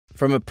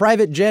From a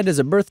private jet as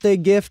a birthday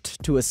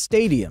gift to a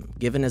stadium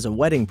given as a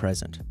wedding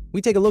present, we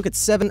take a look at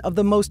 7 of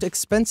the most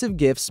expensive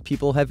gifts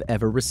people have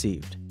ever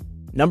received.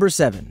 Number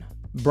 7.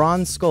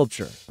 Bronze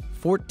sculpture,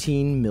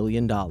 $14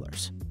 million.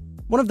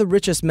 One of the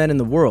richest men in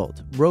the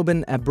world,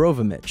 Roman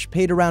Abramovich,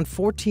 paid around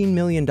 $14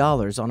 million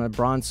on a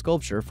bronze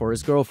sculpture for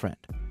his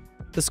girlfriend.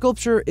 The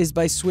sculpture is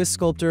by Swiss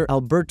sculptor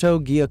Alberto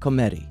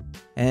Giacometti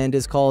and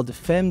is called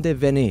Femme de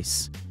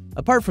Venise.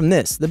 Apart from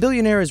this, the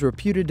billionaire is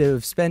reputed to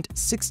have spent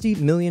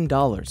 $60 million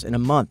in a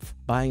month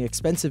buying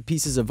expensive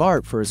pieces of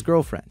art for his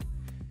girlfriend.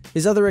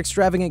 His other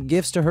extravagant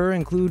gifts to her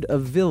include a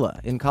villa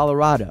in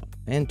Colorado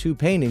and 2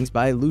 paintings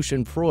by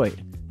Lucian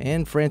Freud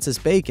and Francis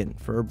Bacon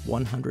for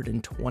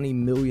 $120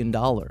 million.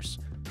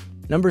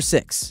 Number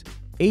 6.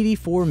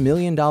 $84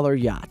 million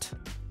yacht.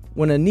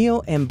 When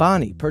Anil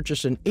Ambani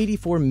purchased an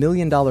 $84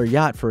 million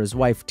yacht for his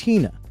wife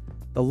Tina,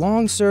 the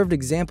long-served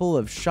example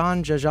of Shah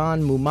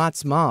Jahan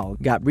Muhammad's Mahal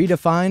got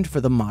redefined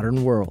for the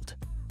modern world.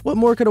 What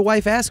more could a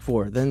wife ask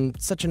for than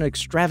such an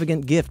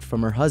extravagant gift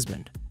from her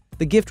husband?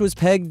 The gift was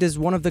pegged as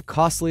one of the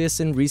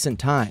costliest in recent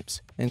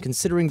times, and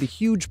considering the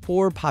huge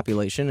poor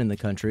population in the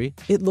country,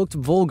 it looked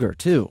vulgar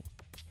too.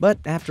 But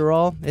after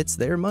all, it's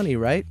their money,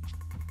 right?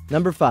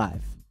 Number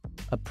 5.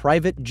 A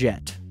private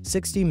jet,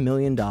 $60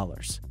 million.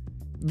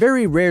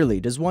 Very rarely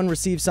does one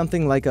receive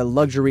something like a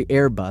luxury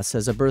Airbus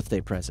as a birthday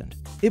present.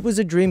 It was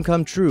a dream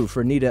come true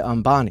for Nita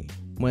Ambani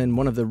when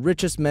one of the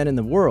richest men in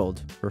the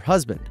world, her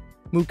husband,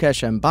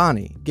 Mukesh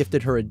Ambani,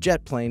 gifted her a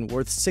jet plane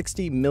worth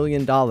 $60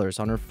 million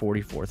on her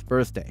 44th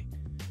birthday.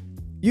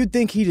 You'd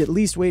think he'd at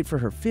least wait for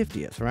her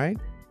 50th, right?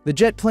 The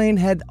jet plane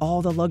had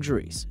all the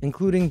luxuries,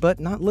 including but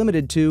not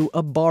limited to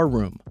a bar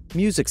room,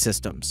 music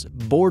systems,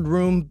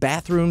 boardroom,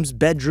 bathrooms,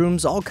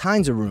 bedrooms, all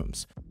kinds of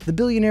rooms. The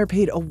billionaire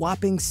paid a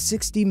whopping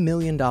 $60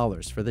 million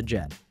for the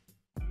jet.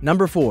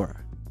 Number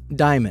 4.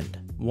 Diamond,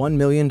 $1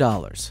 million.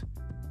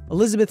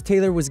 Elizabeth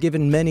Taylor was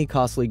given many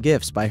costly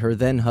gifts by her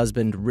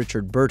then-husband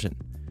Richard Burton.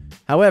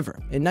 However,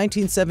 in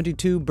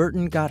 1972,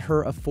 Burton got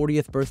her a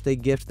 40th birthday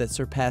gift that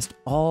surpassed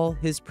all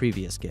his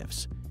previous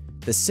gifts.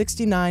 The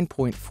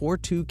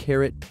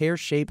 69.42-carat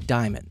pear-shaped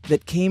diamond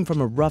that came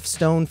from a rough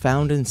stone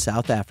found in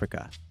South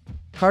Africa.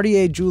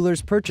 Cartier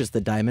jewelers purchased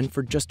the diamond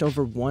for just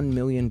over $1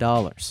 million.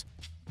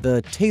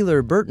 The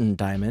Taylor-Burton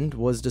diamond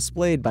was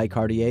displayed by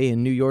Cartier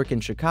in New York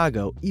and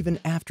Chicago even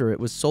after it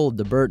was sold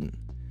to Burton.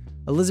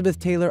 Elizabeth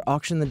Taylor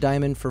auctioned the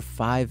diamond for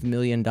 $5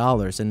 million in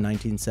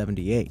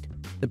 1978.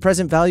 The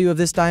present value of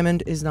this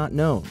diamond is not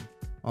known,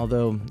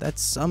 although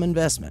that's some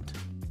investment.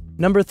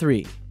 Number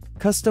 3.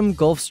 Custom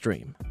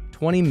Gulfstream,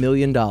 $20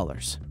 million.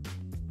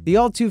 The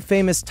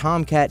all-too-famous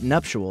Tomcat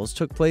nuptials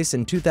took place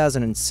in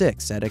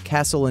 2006 at a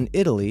castle in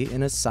Italy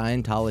in a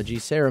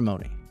Scientology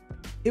ceremony.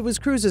 It was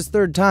Cruz's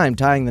 3rd time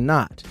tying the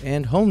knot,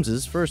 and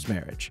Holmes's first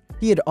marriage.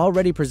 He had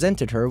already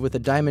presented her with a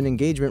diamond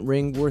engagement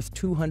ring worth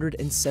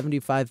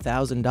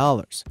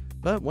 $275,000,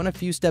 but went a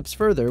few steps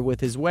further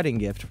with his wedding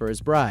gift for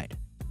his bride.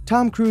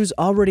 Tom Cruise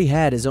already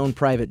had his own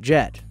private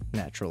jet,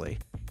 naturally,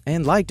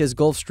 and liked his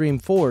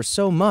Gulfstream 4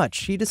 so much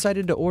he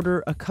decided to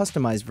order a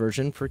customized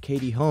version for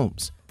Katie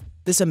Holmes.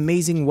 This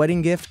amazing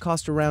wedding gift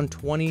cost around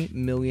 $20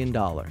 million.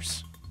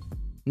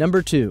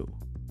 Number 2.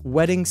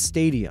 Wedding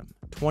Stadium,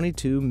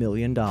 $22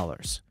 million.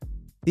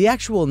 The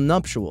actual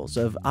nuptials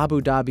of Abu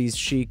Dhabi's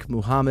Sheikh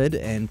Mohammed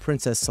and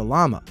Princess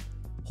Salama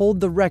hold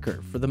the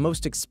record for the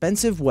most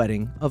expensive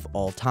wedding of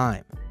all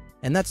time,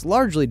 and that's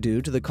largely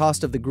due to the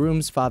cost of the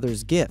groom's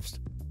father's gifts.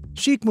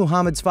 Sheikh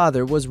Mohammed's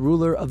father was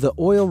ruler of the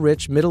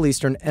oil-rich Middle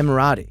Eastern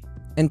Emirati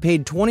and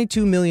paid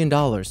 $22 million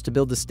to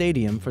build a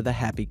stadium for the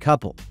happy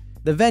couple.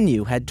 The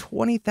venue had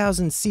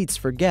 20,000 seats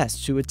for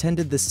guests who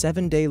attended the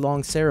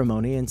 7-day-long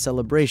ceremony and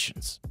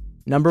celebrations.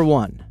 Number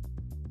 1.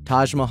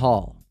 Taj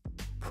Mahal,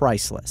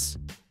 priceless.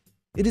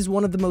 It is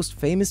one of the most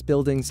famous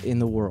buildings in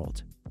the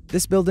world.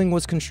 This building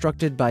was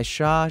constructed by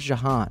Shah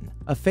Jahan,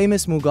 a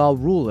famous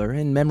Mughal ruler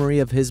in memory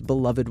of his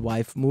beloved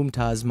wife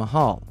Mumtaz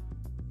Mahal,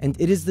 and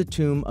it is the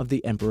tomb of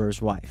the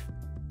emperor's wife.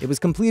 It was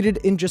completed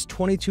in just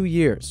 22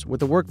 years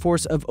with a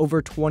workforce of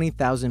over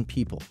 20,000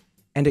 people,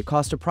 and it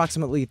cost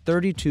approximately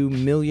 32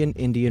 million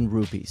Indian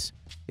rupees.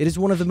 It is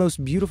one of the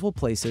most beautiful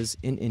places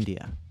in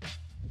India.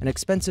 An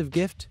expensive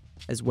gift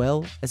as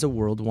well as a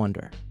world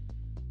wonder.